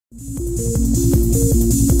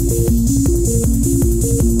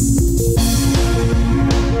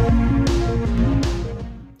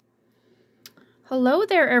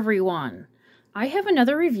everyone. I have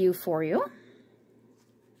another review for you.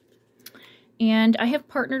 And I have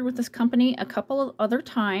partnered with this company a couple of other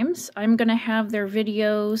times. I'm going to have their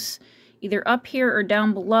videos either up here or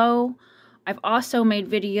down below. I've also made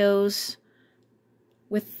videos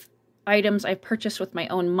with items I've purchased with my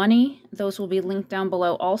own money. Those will be linked down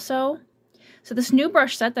below also. So this new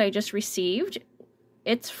brush set that I just received,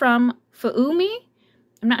 it's from Fuumuui.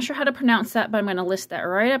 I'm not sure how to pronounce that, but I'm going to list that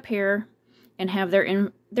right up here and have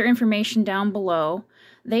their information down below.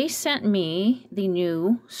 They sent me the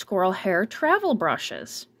new Squirrel hair travel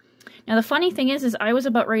brushes. Now the funny thing is I was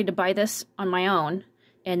about ready to buy this on my own,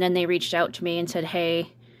 and then they reached out to me and said,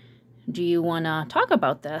 hey, do you want to talk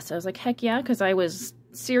about this? I was like, heck yeah, because I was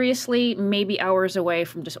seriously maybe hours away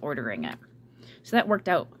from just ordering it. So that worked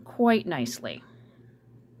out quite nicely.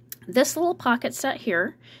 This little pocket set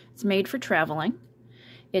here, it's made for traveling.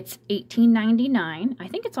 It's $18.99. I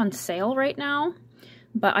think it's on sale right now,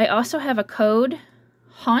 but I also have a code,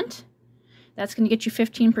 HUNT. That's going to get you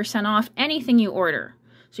 15% off anything you order.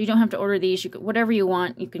 So you don't have to order these. You could, whatever you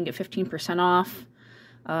want, you can get 15% off.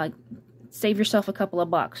 Save yourself a couple of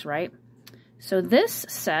bucks, right? So this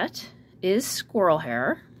set is squirrel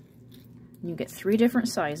hair. You get 3 different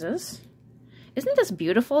sizes. Isn't this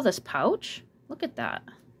beautiful, this pouch? Look at that.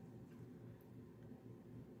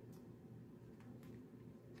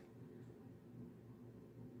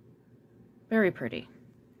 Very pretty.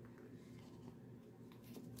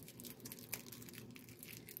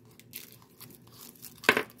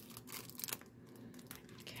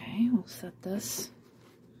 Okay, we'll set this.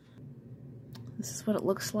 This is what it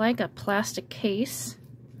looks like, a plastic case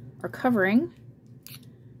or covering.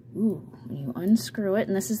 Ooh, you unscrew it,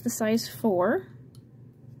 and this is the size 4.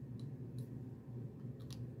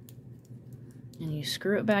 And you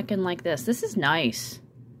screw it back in like this. This is nice.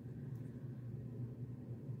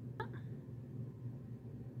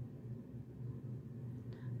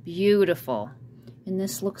 Beautiful. And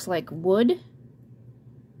this looks like wood.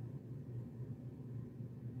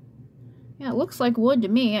 Yeah, it looks like wood to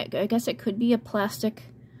me. I guess it could be a plastic,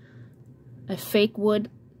 a fake wood.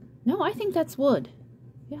 No, I think that's wood.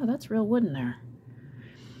 Yeah, that's real wood in there.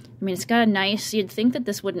 I mean, it's got a nice, you'd think that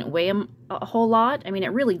this wouldn't weigh a whole lot. I mean, it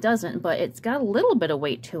really doesn't, but it's got a little bit of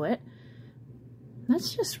weight to it.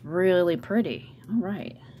 That's just really pretty. All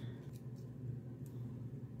right.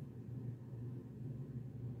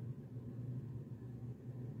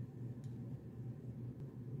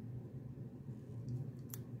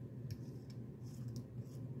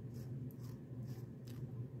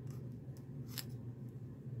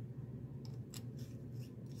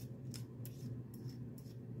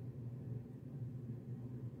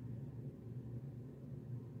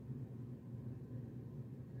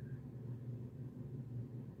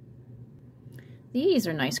 These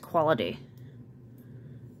are nice quality.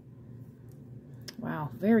 Wow,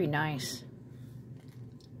 very nice.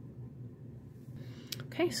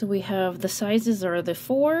 Okay, so we have the sizes are the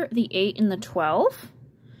 4, the 8, and the 12.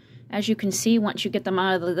 As you can see, once you get them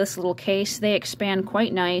out of this little case, they expand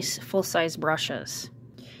quite nice, full-size brushes.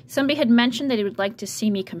 Somebody had mentioned that they would like to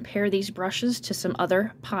see me compare these brushes to some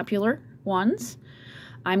other popular ones.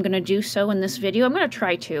 I'm going to do so in this video. I'm going to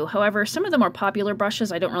try to. However, some of the more popular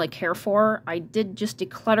brushes I don't really care for. I did just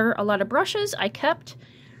declutter a lot of brushes. I kept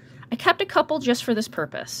a couple just for this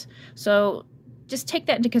purpose. So just take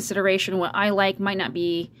that into consideration. What I like might not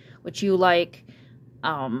be what you like,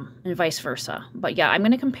 and vice versa. But yeah, I'm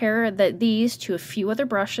going to compare these to a few other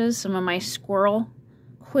brushes, some of my squirrel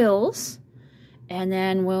quills, and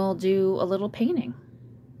then we'll do a little painting.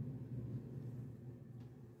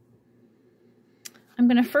 I'm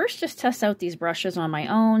going to first just test out these brushes on my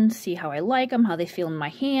own, see how I like them, how they feel in my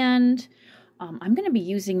hand. I'm going to be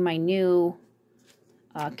using my new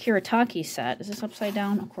Kiritaki set. Is this upside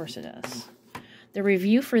down? Of course it is. The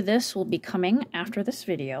review for this will be coming after this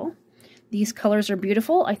video. These colors are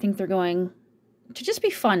beautiful. I think they're going to just be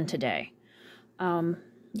fun today.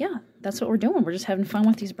 Yeah, that's what we're doing. We're just having fun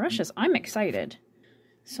with these brushes. I'm excited.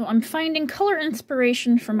 So I'm finding color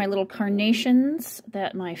inspiration from my little carnations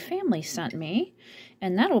that my family sent me.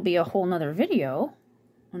 And that'll be a whole nother video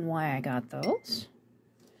on why I got those.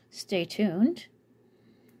 Stay tuned.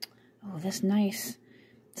 Oh, this nice.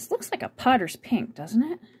 This looks like a potter's pink, doesn't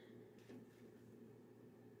it?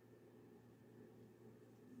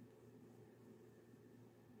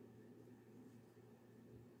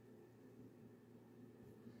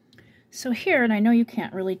 So here, and I know you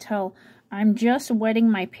can't really tell, I'm just wetting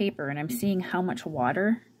my paper and I'm seeing how much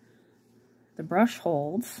water the brush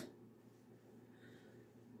holds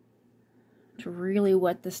to really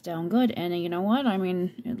wet this down good. And you know what? I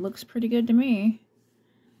mean, it looks pretty good to me.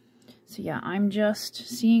 So yeah, I'm just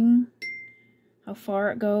seeing how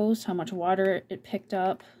far it goes, how much water it picked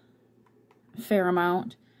up, a fair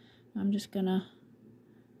amount. I'm just gonna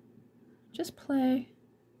just play.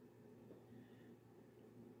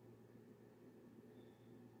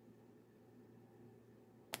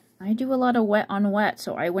 I do a lot of wet on wet,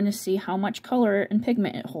 so I want to see how much color and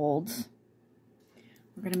pigment it holds.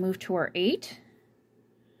 We're going to move to our 8.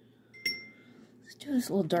 Let's do this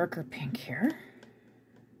little darker pink here.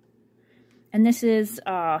 And this is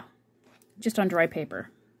just on dry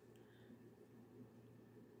paper.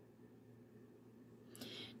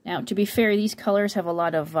 Now, to be fair, these colors have a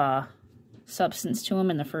lot of substance to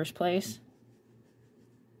them in the first place.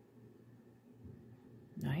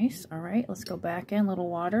 Nice. All right, let's go back in. A little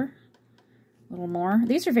water. A little more.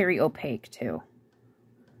 These are very opaque, too.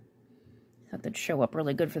 I thought they'd show up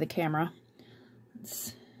really good for the camera.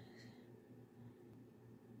 Let's...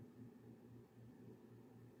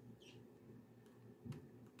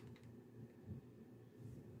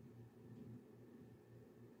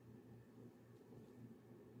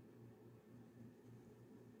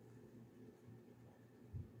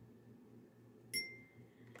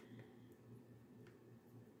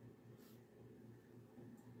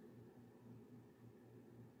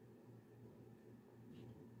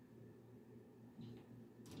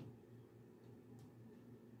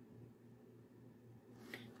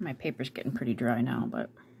 My paper's getting pretty dry now, but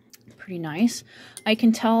pretty nice. I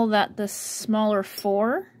can tell that the smaller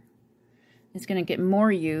 4 is going to get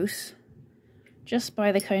more use just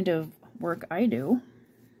by the kind of work I do.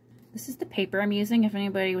 This is the paper I'm using, if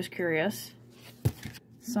anybody was curious.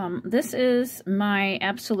 This is my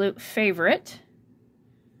absolute favorite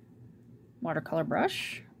watercolor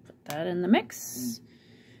brush. Put that in the mix.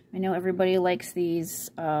 I know everybody likes these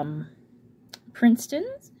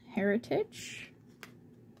Princeton's Heritage.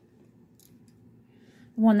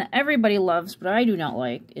 The one that everybody loves, but I do not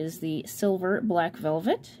like, is the Silver Black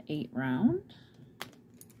Velvet 8 round.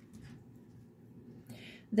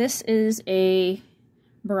 This is a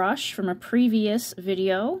brush from a previous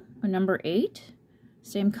video, a number 8,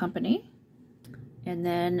 same company. And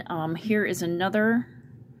then here is another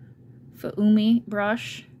Fuumuui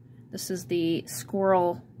brush. This is the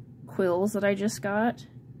Squirrel quills that I just got.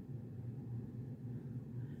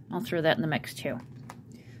 I'll throw that in the mix too.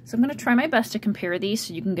 So I'm going to try my best to compare these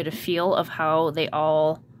so you can get a feel of how they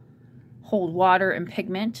all hold water and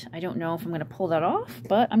pigment. I don't know if I'm going to pull that off,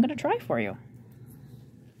 but I'm going to try for you.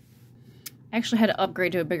 I actually had to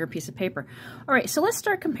upgrade to a bigger piece of paper. All right, so let's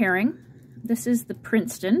start comparing. This is the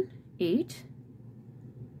Princeton 8.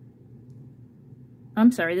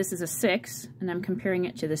 I'm sorry, this is a 6, and I'm comparing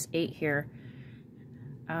it to this 8 here.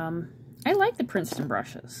 I like the Princeton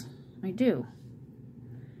brushes. I do.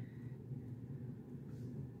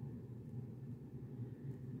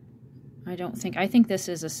 I think this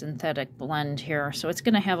is a synthetic blend here, so it's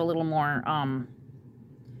going to have a little more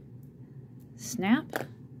snap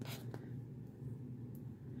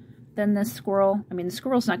than this Squirrel. I mean, the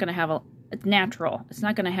Squirrel's not going to have it's natural. It's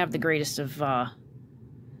not going to have the greatest of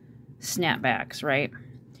snapbacks, right?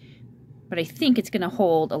 But I think it's going to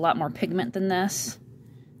hold a lot more pigment than this.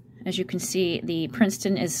 As you can see, the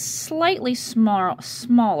Princeton is slightly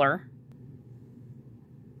smaller.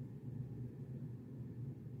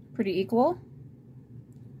 Pretty equal.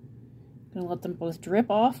 Gonna let them both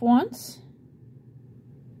drip off once.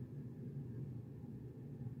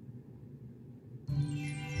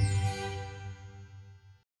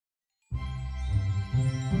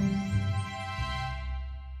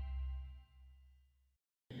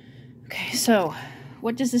 Okay, so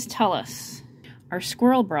what does this tell us? Our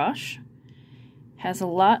Squirrel brush has a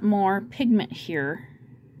lot more pigment here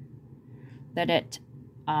that it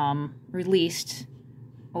released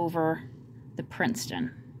over the Princeton.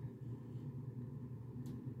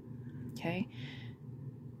 Okay,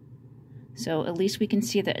 so at least we can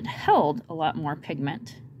see that it held a lot more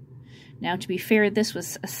pigment. Now, to be fair, this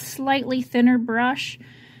was a slightly thinner brush,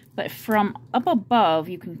 but from up above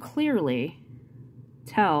you can clearly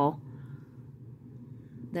tell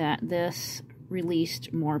that this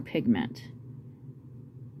released more pigment.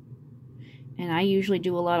 And I usually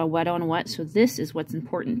do a lot of wet on wet, so this is what's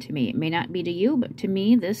important to me. It may not be to you, but to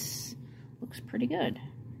me, this looks pretty good.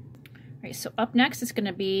 All right, so up next is going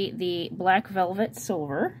to be the Black Velvet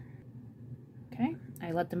Silver. Okay,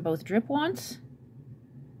 I let them both drip once.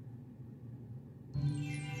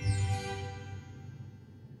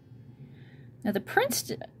 Now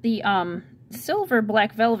the Silver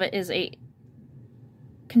Black Velvet is a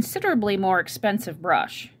considerably more expensive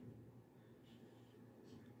brush.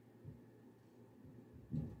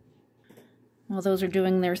 While those are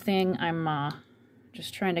doing their thing, I'm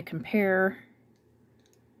Just trying to compare.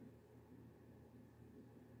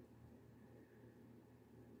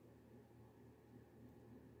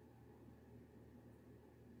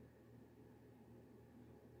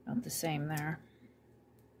 About the same there.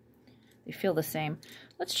 They feel the same.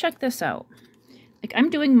 Let's check this out. Like, I'm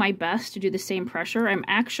doing my best to do the same pressure. I'm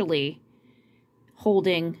actually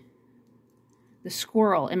holding the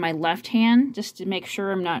Squirrel in my left hand just to make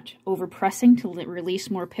sure I'm not over pressing to release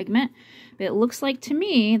more pigment. But it looks like to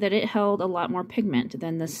me that it held a lot more pigment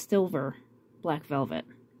than the silver black velvet,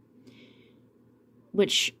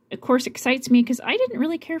 which of course excites me because I didn't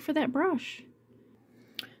really care for that brush.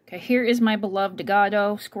 Okay, here is my beloved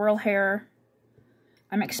Degado squirrel hair.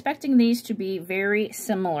 I'm expecting these to be very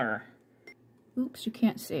similar. Oops, you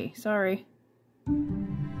can't see. Sorry.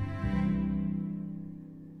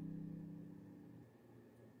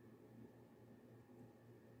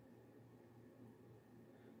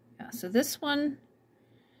 So this one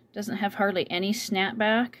doesn't have hardly any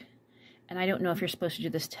snapback, and I don't know if you're supposed to do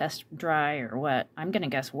this test dry or wet. I'm going to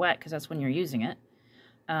guess wet because that's when you're using it.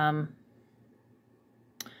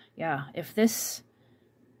 Yeah, if this...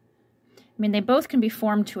 I mean, they both can be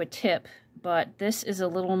formed to a tip, but this is a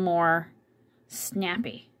little more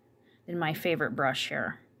snappy than my favorite brush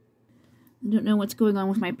here. I don't know what's going on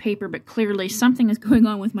with my paper, but clearly something is going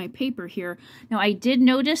on with my paper here. Now, I did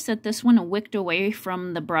notice that this one wicked away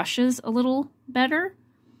from the brushes a little better.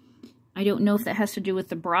 I don't know if that has to do with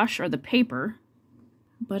the brush or the paper,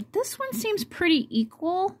 but this one seems pretty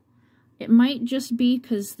equal. It might just be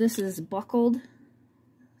because this is buckled.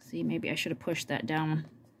 See, maybe I should have pushed that down.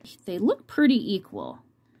 They look pretty equal.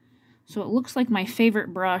 So it looks like my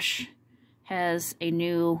favorite brush has a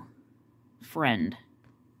new friend.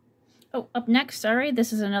 Oh, up next, sorry,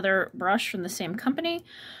 this is another brush from the same company.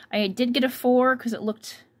 I did get a 4 because it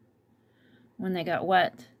looked, when they got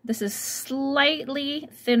wet. This is slightly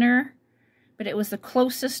thinner, but it was the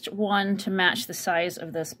closest one to match the size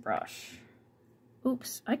of this brush.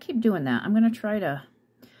 Oops, I keep doing that. I'm going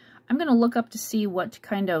to look up to see what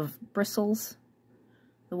kind of bristles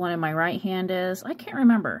the one in my right hand is. I can't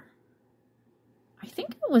remember. I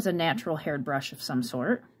think it was a natural haired brush of some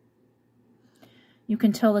sort. You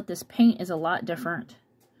can tell that this paint is a lot different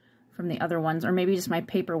from the other ones, or maybe just my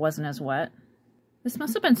paper wasn't as wet. This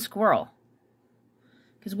must have been Squirrel,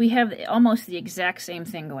 because we have almost the exact same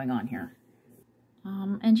thing going on here.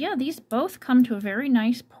 And yeah, these both come to a very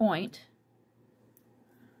nice point.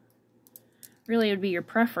 Really, it would be your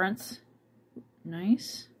preference.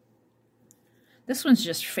 Nice. This one's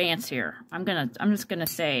just fancier. I'm just gonna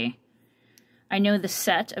say, I know the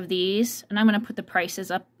set of these, and I'm gonna put the prices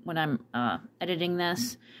up when I'm editing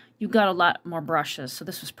this. You got a lot more brushes, so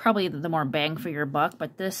this was probably the more bang for your buck,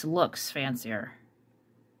 but this looks fancier.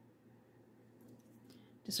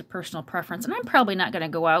 Just a personal preference, and I'm probably not gonna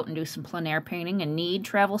go out and do some plein air painting and need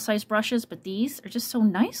travel size brushes, but these are just so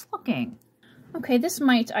nice looking. Okay,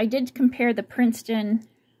 I did compare the Princeton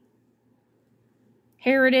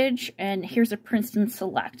Heritage, and here's a Princeton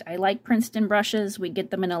Select. I like Princeton brushes. We get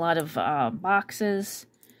them in a lot of boxes.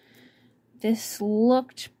 This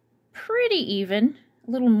looked pretty even,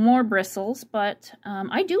 a little more bristles, but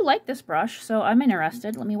I do like this brush, so I'm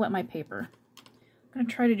interested. Let me wet my paper. I'm going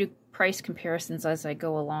to try to do price comparisons as I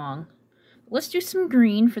go along. Let's do some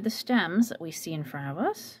green for the stems that we see in front of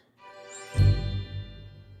us.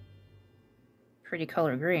 Pretty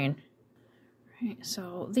color green. Right,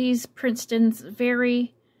 so these Princeton's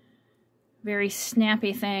very, very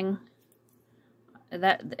snappy thing.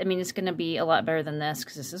 I mean, it's going to be a lot better than this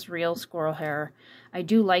because this is real squirrel hair. I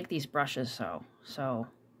do like these brushes, though. So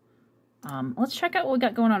let's check out what we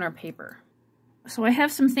got going on our paper. So I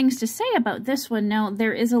have some things to say about this one. Now,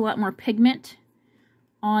 there is a lot more pigment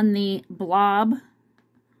on the blob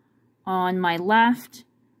on my left,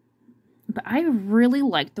 but I really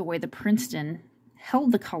like the way the Princeton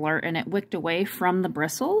held the color and it wicked away from the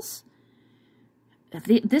bristles.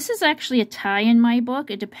 This is actually a tie in my book.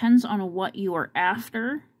 It depends on what you are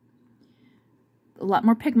after. A lot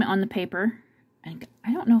more pigment on the paper. And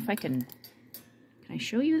I don't know if I can I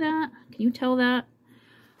show you that? Can you tell that?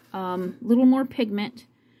 Little more pigment,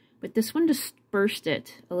 but this one dispersed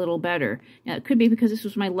it a little better. Now, it could be because this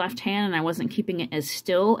was my left hand and I wasn't keeping it as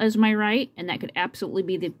still as my right, and that could absolutely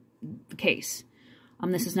be the case.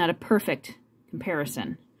 This is not a perfect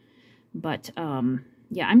comparison, but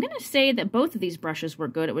yeah, I'm going to say that both of these brushes were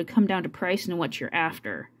good. It would come down to price and what you're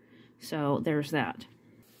after. So there's that.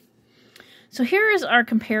 So here is our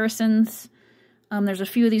comparisons. There's a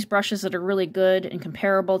few of these brushes that are really good and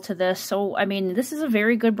comparable to this. So, I mean, this is a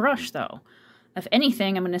very good brush, though. If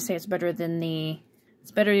anything, I'm going to say it's better than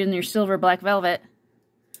your silver black velvet.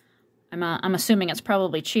 I'm assuming it's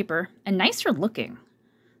probably cheaper and nicer looking.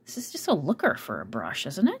 This is just a looker for a brush,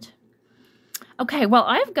 isn't it? Okay, well,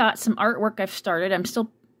 I've got some artwork I've started. I'm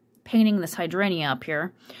still painting this hydrangea up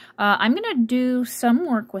here. I'm going to do some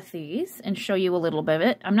work with these and show you a little bit of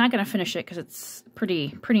it. I'm not going to finish it because it's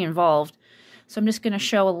pretty involved. So I'm just going to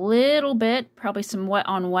show a little bit, probably some wet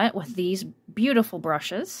on wet with these beautiful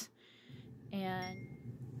brushes. And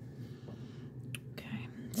okay,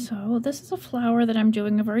 so this is a flower that I'm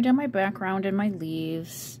doing. I've already done my background and my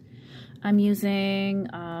leaves. I'm using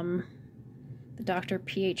the Dr.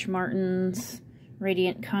 P.H. Martin's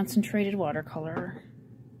Radiant Concentrated Watercolor.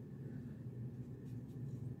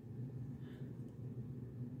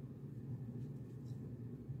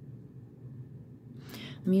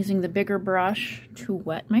 I'm using the bigger brush to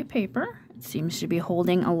wet my paper. It seems to be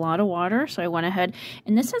holding a lot of water, so I went ahead.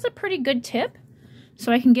 And this has a pretty good tip,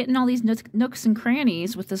 so I can get in all these nooks and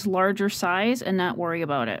crannies with this larger size and not worry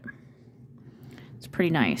about it. It's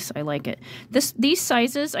pretty nice. I like it. These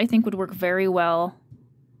sizes, I think, would work very well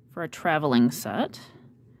for a traveling set.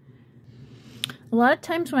 A lot of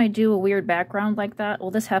times when I do a weird background like that,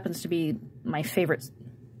 well, this happens to be my favorite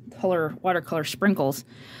color, watercolor sprinkles,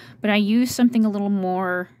 but I use something a little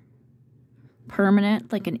more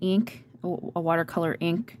permanent, like an ink, a watercolor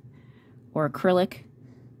ink or acrylic.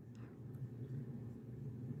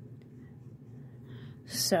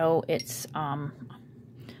 So it's,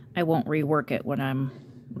 I won't rework it when I'm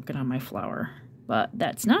working on my flower, but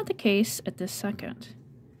that's not the case at this second.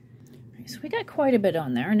 Right, so we got quite a bit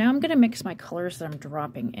on there. Now I'm going to mix my colors that I'm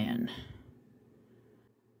dropping in.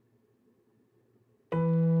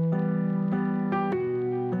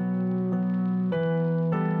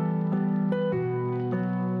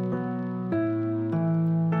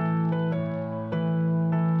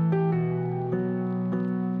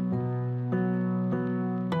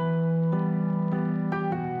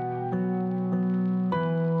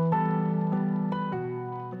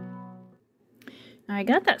 I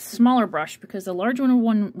got that smaller brush because the larger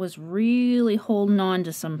one was really holding on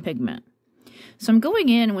to some pigment. So I'm going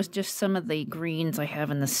in with just some of the greens I have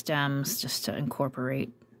in the stems just to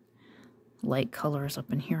incorporate light colors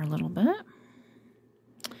up in here a little bit.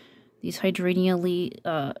 These hydrangea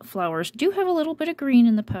flowers do have a little bit of green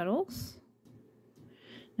in the petals.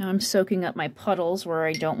 Now I'm soaking up my puddles where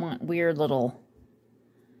I don't want weird little...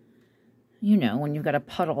 You know, when you've got a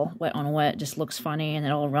puddle wet on wet, it just looks funny and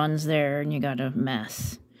it all runs there and you got a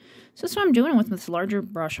mess. So that's what I'm doing with this larger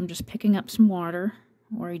brush. I'm just picking up some water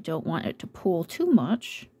where I don't want it to pool too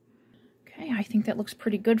much. Okay, I think that looks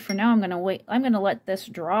pretty good for now. I'm going to let this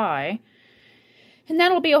dry. And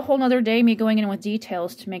that'll be a whole nother day, me going in with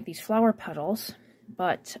details to make these flower petals.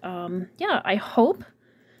 But, yeah, I hope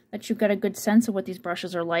that you've got a good sense of what these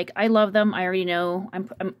brushes are like. I love them. I already know.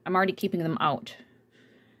 I'm already keeping them out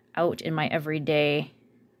in my everyday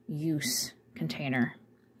use container.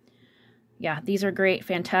 Yeah, these are great,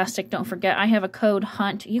 fantastic. Don't forget, I have a code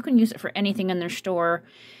HUNT. You can use it for anything in their store,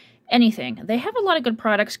 anything. They have a lot of good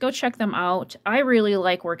products. Go check them out. I really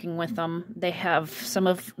like working with them. They have some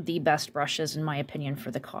of the best brushes, in my opinion,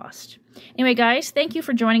 for the cost. Anyway, guys, thank you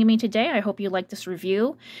for joining me today. I hope you liked this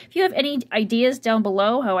review. If you have any ideas down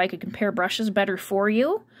below how I could compare brushes better for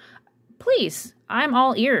you, please, I'm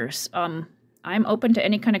all ears. I'm open to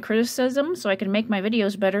any kind of criticism so I can make my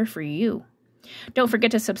videos better for you. Don't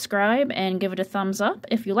forget to subscribe and give it a thumbs up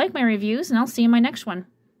if you like my reviews, and I'll see you in my next one.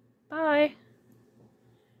 Bye!